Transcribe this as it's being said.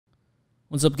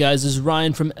What's up, guys? This is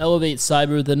Ryan from Elevate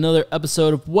Cyber with another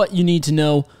episode of What You Need to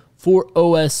Know for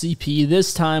OSCP.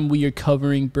 This time we are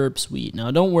covering Burp Suite.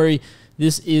 Now, don't worry,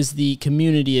 this is the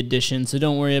community edition, so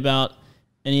don't worry about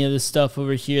any of this stuff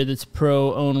over here that's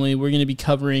pro only. We're going to be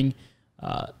covering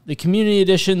the community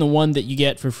edition, the one that you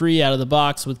get for free out of the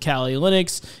box with Kali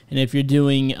Linux, and if you're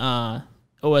doing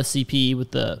OSCP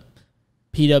with the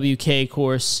PWK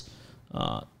course,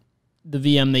 the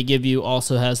VM they give you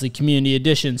also has the community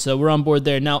edition, so we're on board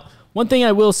there. Now, one thing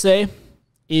I will say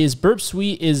is Burp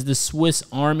Suite is the Swiss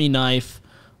Army knife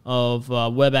of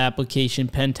web application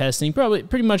pen testing,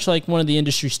 pretty much like one of the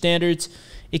industry standards.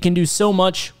 It can do so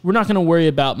much. We're not going to worry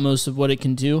about most of what it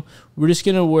can do. We're just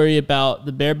going to worry about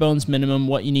the bare bones minimum,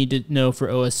 what you need to know for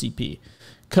OSCP.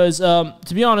 Because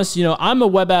to be honest, I'm a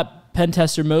web app pen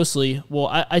tester mostly. Well,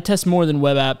 I test more than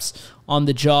web apps on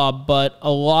the job, but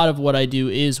a lot of what I do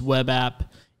is web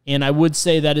app, and I would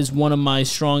say that is one of my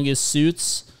strongest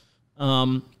suits,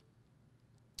 one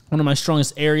of my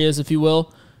strongest areas, if you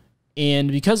will.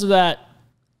 And because of that,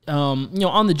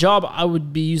 on the job, I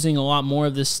would be using a lot more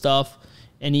of this stuff,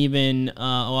 and even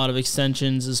a lot of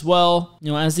extensions as well.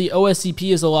 As the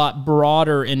OSCP is a lot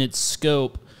broader in its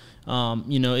scope,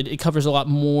 it covers a lot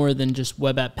more than just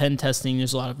web app pen testing.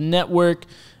 There's a lot of network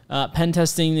pen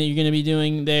testing that you're going to be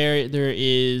doing there. There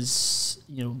is,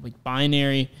 like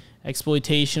binary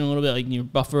exploitation, a little bit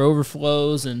like buffer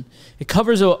overflows, and it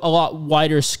covers a lot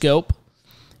wider scope.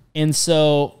 And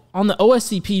so on the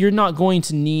OSCP, you're not going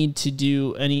to need to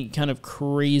do any kind of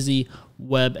crazy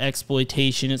web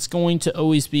exploitation. It's going to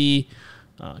always be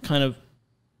kind of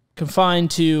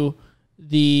confined to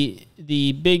the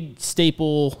big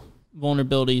staple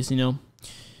vulnerabilities,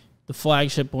 the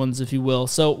flagship ones, if you will.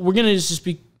 So we're going to just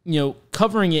be,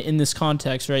 covering it in this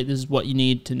context, right? This is what you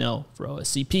need to know for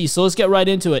OSCP. So let's get right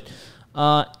into it.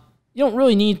 You don't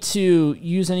really need to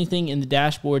use anything in the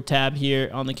dashboard tab here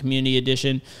on the community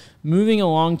edition. Moving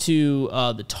along to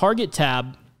the target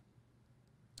tab,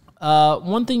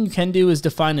 one thing you can do is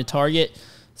define a target.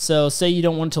 So say you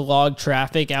don't want to log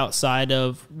traffic outside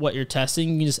of what you're testing,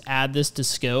 you can just add this to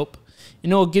scope.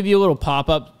 And it'll give you a little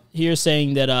pop-up here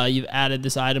saying that you've added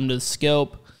this item to the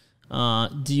scope.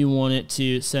 Do you want it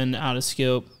to send out of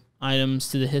scope items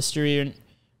to the history? Or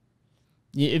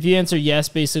if you answer yes,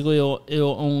 basically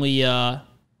it'll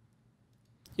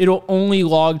only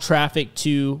log traffic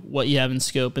to what you have in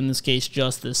scope, in this case,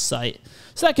 just this site.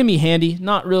 So that can be handy,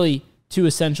 not really too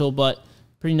essential, but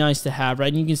pretty nice to have,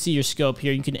 right? And you can see your scope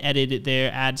here. You can edit it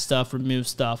there, add stuff, remove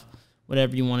stuff,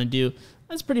 whatever you want to do.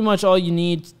 That's pretty much all you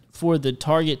need for the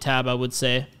target tab, I would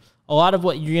say. A lot of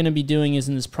what you're going to be doing is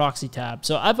in this proxy tab.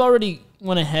 So I've already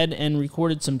went ahead and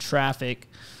recorded some traffic.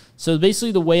 So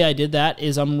basically the way I did that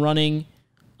is I'm running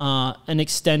an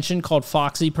extension called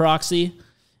Foxy Proxy,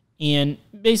 and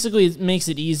basically it makes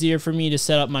it easier for me to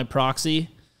set up my proxy.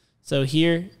 So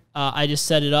here I just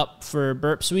set it up for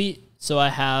Burp Suite. So I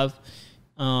have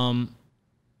my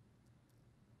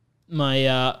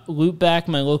loopback,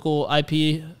 my local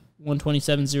IP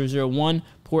 127.0.0.1,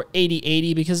 port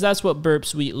 8080, because that's what Burp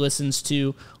Suite listens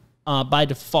to by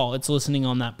default. It's listening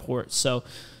on that port. So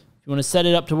if you want to set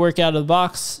it up to work out of the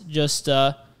box, just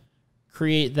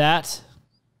create that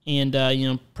and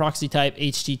proxy type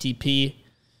HTTP.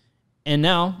 And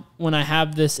now when I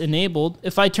have this enabled,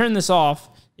 if I turn this off,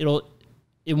 it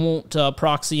won't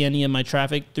proxy any of my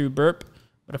traffic through Burp.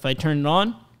 But if I turn it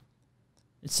on,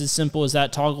 it's as simple as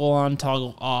that: toggle on,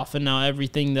 toggle off, and now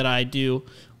everything that I do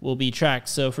will be tracked.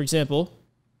 So for example,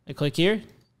 I click here,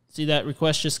 see that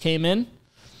request just came in,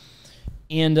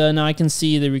 and now I can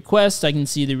see the request, I can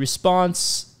see the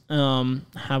response,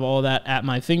 have all that at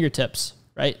my fingertips,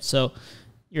 right? So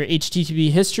your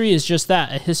HTTP history is just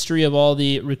that, a history of all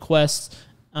the requests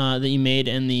that you made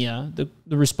and the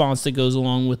response that goes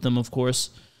along with them, of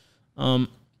course.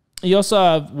 You also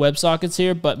have WebSockets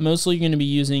here, but mostly you're going to be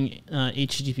using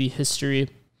HTTP history.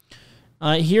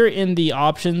 Here in the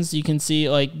options, you can see,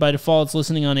 like, by default, it's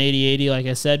listening on 8080, like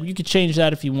I said. You could change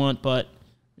that if you want, but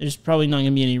there's probably not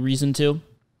going to be any reason to.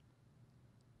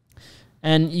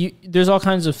 And there's all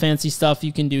kinds of fancy stuff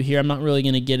you can do here. I'm not really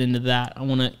going to get into that. I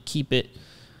want to keep it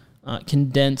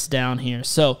condensed down here.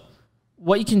 So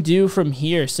what you can do from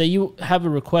here, say you have a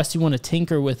request, you want to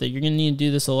tinker with it. You're going to need to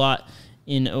do this a lot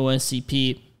in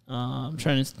OSCP. I'm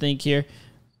trying to think here.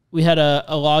 We had a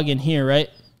login here, right?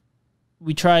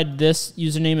 We tried this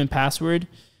username and password,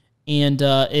 and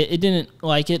it didn't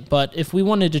like it. But if we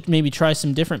wanted to maybe try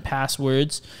some different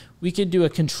passwords, we could do a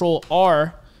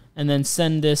Control-R and then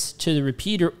send this to the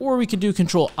repeater, or we could do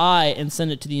Control-I and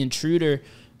send it to the intruder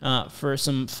for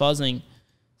some fuzzing.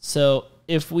 So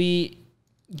if we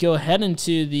go ahead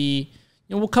into the,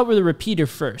 we'll cover the repeater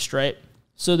first, right?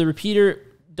 So the repeater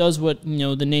does what,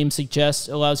 the name suggests,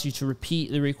 allows you to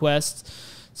repeat the request.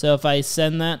 So if I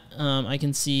send that, I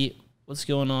can see what's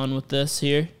going on with this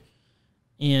here.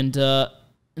 And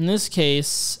in this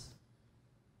case,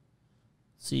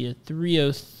 see a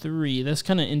 303. That's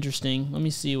kind of interesting. Let me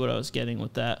see what I was getting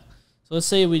with that. So let's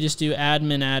say we just do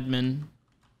admin,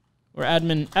 or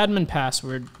admin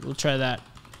password. We'll try that.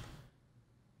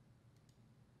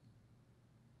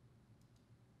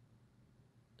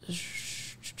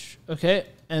 Okay,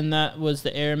 and that was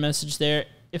the error message there.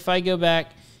 If I go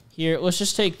back here, let's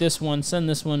just take this one, send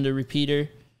this one to repeater,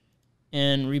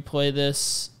 and replay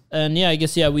this. And yeah, I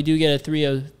guess, yeah, we do get a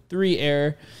 303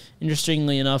 error,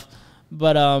 interestingly enough.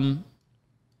 But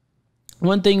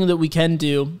one thing that we can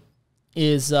do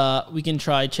is we can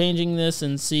try changing this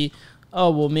and see,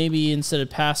 oh, well, maybe instead of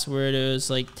password, it was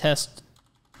like test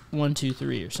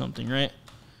 123 or something, right?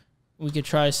 We could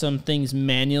try some things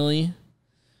manually.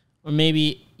 Or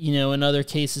maybe, in other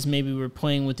cases, maybe we're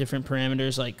playing with different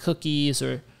parameters like cookies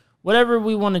or whatever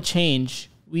we want to change.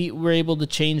 We're able to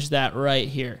change that right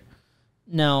here.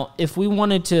 Now, if we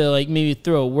wanted to like maybe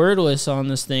throw a word list on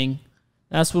this thing,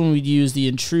 that's when we'd use the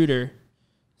intruder.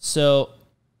 So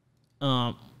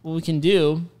what we can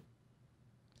do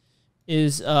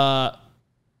is we'll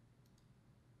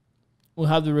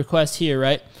have the request here,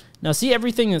 right? Now, see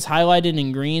everything that's highlighted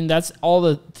in green? That's all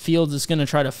the fields it's going to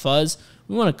try to fuzz.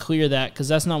 We want to clear that because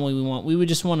that's not what we want. We would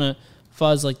just want to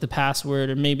fuzz like the password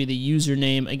or maybe the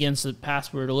username against the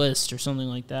password list or something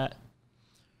like that.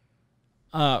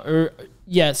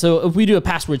 So if we do a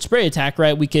password spray attack,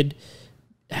 right, we could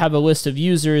have a list of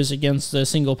users against a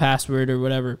single password or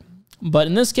whatever. But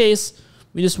in this case,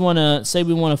 we just want to say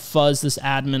we want to fuzz this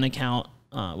admin account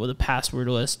with a password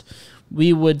list.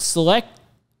 We would select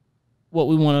what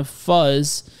we want to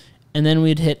fuzz, and then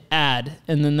we'd hit add,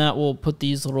 and then that will put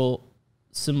these little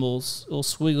symbols, little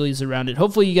swigglies around it.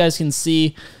 Hopefully you guys can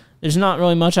see. There's not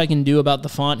really much I can do about the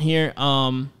font here.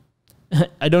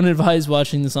 I don't advise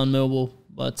watching this on mobile,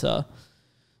 but so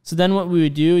then what we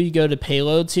would do, you go to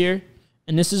payloads here,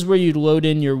 and this is where you'd load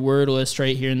in your word list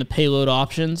right here in the payload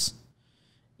options.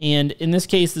 And in this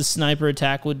case, the sniper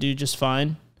attack would do just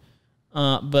fine.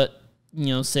 But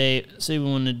say we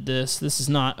wanted this. This is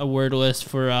not a word list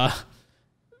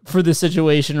for this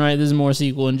situation, right? This is more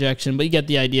SQL injection, but you get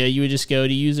the idea. You would just go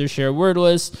to user share word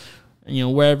list,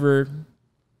 and wherever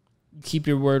you keep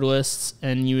your word lists,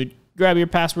 and you would grab your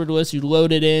password list, you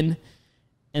load it in,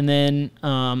 and then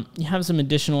you have some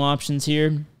additional options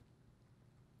here.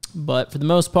 But for the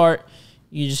most part,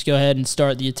 you just go ahead and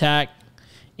start the attack,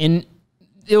 and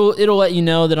it'll let you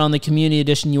know that on the community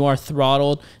edition you are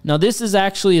throttled. Now, this is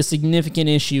actually a significant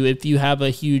issue if you have a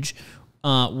huge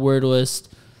word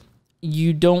list.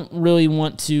 You don't really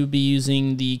want to be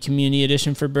using the community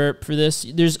edition for Burp for this.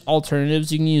 There's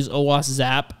alternatives. You can use OWASP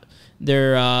Zap.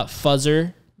 Their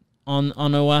fuzzer on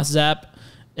OWASP Zap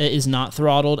is not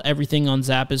throttled. Everything on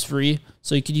Zap is free.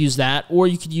 So you could use that, or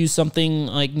you could use something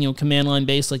like command line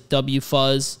based like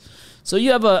WFuzz. So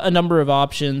you have a number of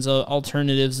options,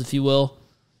 alternatives, if you will.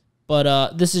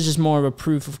 But this is just more of a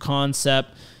proof of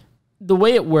concept. The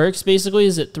way it works basically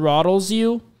is it throttles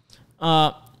you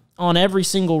on every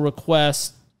single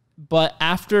request, but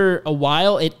after a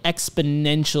while, it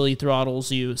exponentially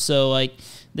throttles you. So like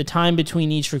the time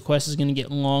between each request is going to get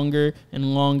longer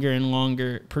and longer and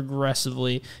longer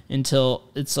progressively until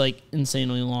it's like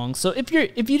insanely long. So if you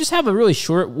just have a really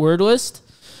short word list,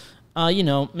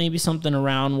 maybe something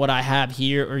around what I have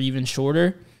here or even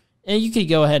shorter, and you could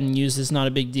go ahead and use this, not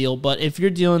a big deal. But if you're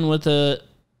dealing with a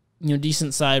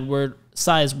decent size word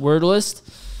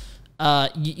list,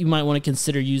 you might want to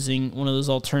consider using one of those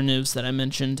alternatives that I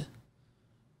mentioned.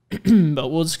 But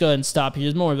we'll just go ahead and stop here.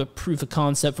 It's more of a proof of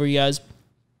concept for you guys.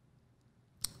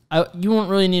 You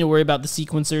won't really need to worry about the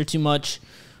sequencer too much.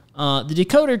 The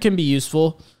decoder can be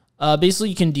useful. Basically,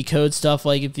 you can decode stuff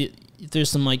like if there's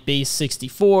some like base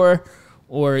 64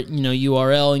 or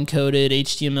URL encoded,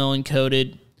 HTML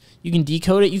encoded. You can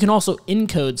decode it. You can also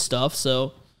encode stuff.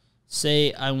 So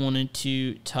say I wanted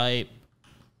to type,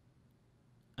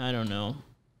 I don't know,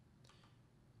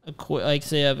 like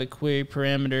say I have a query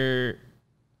parameter,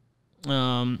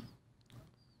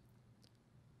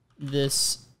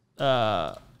 this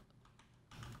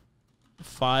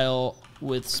file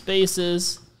with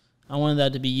spaces. I wanted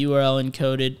that to be URL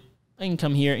encoded. I can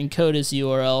come here, encode as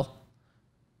URL,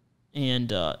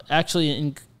 and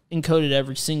actually encoded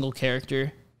every single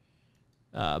character.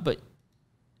 But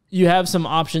you have some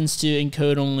options to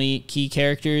encode only key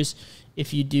characters.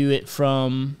 If you do it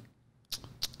from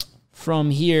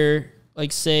here,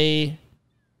 like say,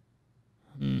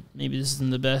 maybe this isn't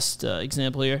the best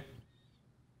example here.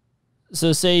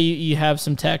 So say you have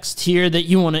some text here that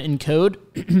you want to encode.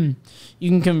 You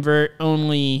can convert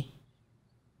only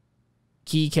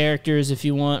key characters if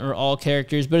you want, or all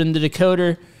characters, but in the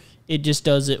decoder, it just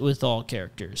does it with all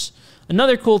characters.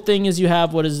 Another cool thing is you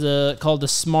have what is called the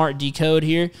smart decode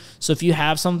here. So if you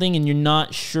have something and you're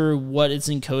not sure what it's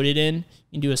encoded in,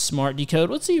 you can do a smart decode.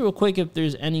 Let's see real quick if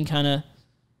there's any kind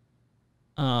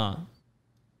of,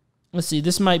 let's see,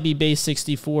 this might be base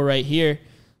 64 right here.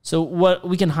 So what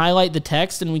we can highlight the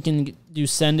text and we can do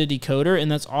send a decoder,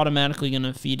 and that's automatically going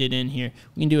to feed it in here.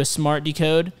 We can do a smart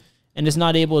decode, and it's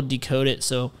not able to decode it,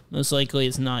 so most likely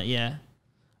it's not yet.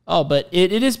 Oh, but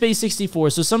it is base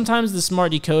 64, so sometimes the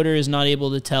smart decoder is not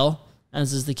able to tell,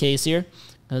 as is the case here.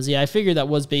 Because, yeah, I figured that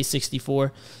was base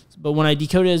 64. But when I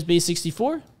decode it as base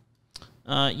 64,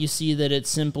 you see that it's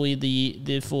simply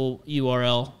the full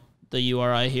URL, the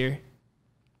URI here.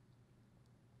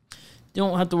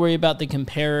 Don't have to worry about the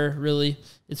comparer, really.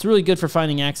 It's really good for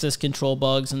finding access control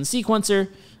bugs. And the sequencer,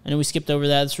 I know we skipped over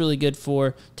that. It's really good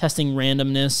for testing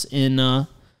randomness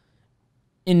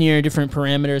in your different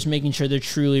parameters, making sure they're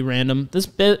truly random. This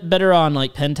better on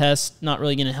like pen test, not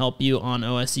really going to help you on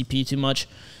OSCP too much.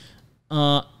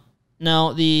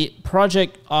 Now the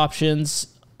project options,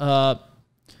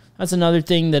 that's another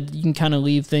thing that you can kind of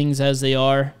leave things as they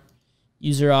are.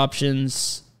 User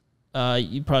options,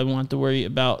 you probably won't have to worry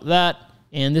about that.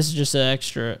 And this is just an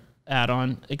extra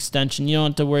add-on extension. You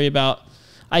don't have to worry about.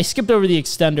 I skipped over the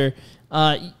extender.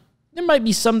 There might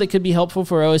be some that could be helpful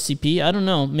for OSCP. I don't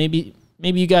know. Maybe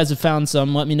you guys have found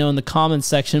some. Let me know in the comments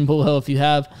section below if you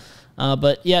have.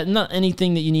 But yeah, not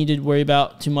anything that you need to worry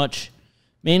about too much.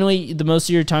 Mainly, the most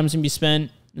of your time is going to be spent in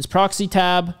this proxy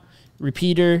tab,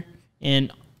 repeater,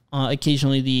 and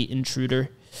occasionally the intruder.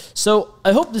 So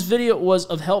I hope this video was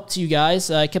of help to you guys.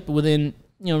 I kept it within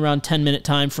around 10-minute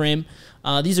time frame.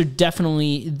 These are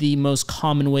definitely the most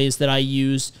common ways that I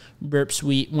use Burp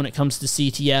Suite when it comes to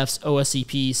CTFs,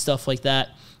 OSCP, stuff like that.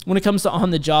 When it comes to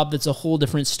on the job, that's a whole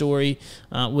different story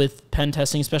with pen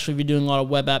testing, especially if you're doing a lot of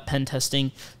web app pen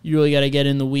testing. You really got to get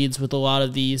in the weeds with a lot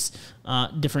of these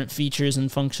different features and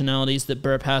functionalities that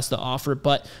Burp has to offer.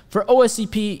 But for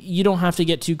OSCP, you don't have to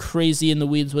get too crazy in the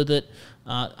weeds with it.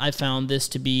 I found this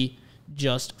to be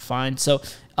just fine. So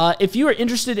if you are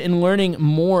interested in learning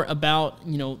more about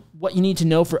what you need to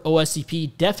know for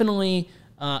OSCP, definitely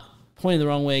pointing the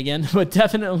wrong way again, but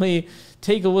definitely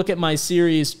take a look at my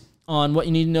series on what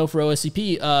you need to know for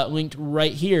OSCP, linked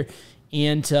right here.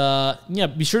 And yeah,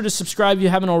 be sure to subscribe if you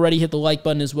haven't already. Hit the like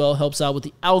button as well. Helps out with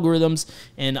the algorithms.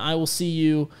 And I will see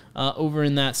you over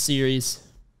in that series.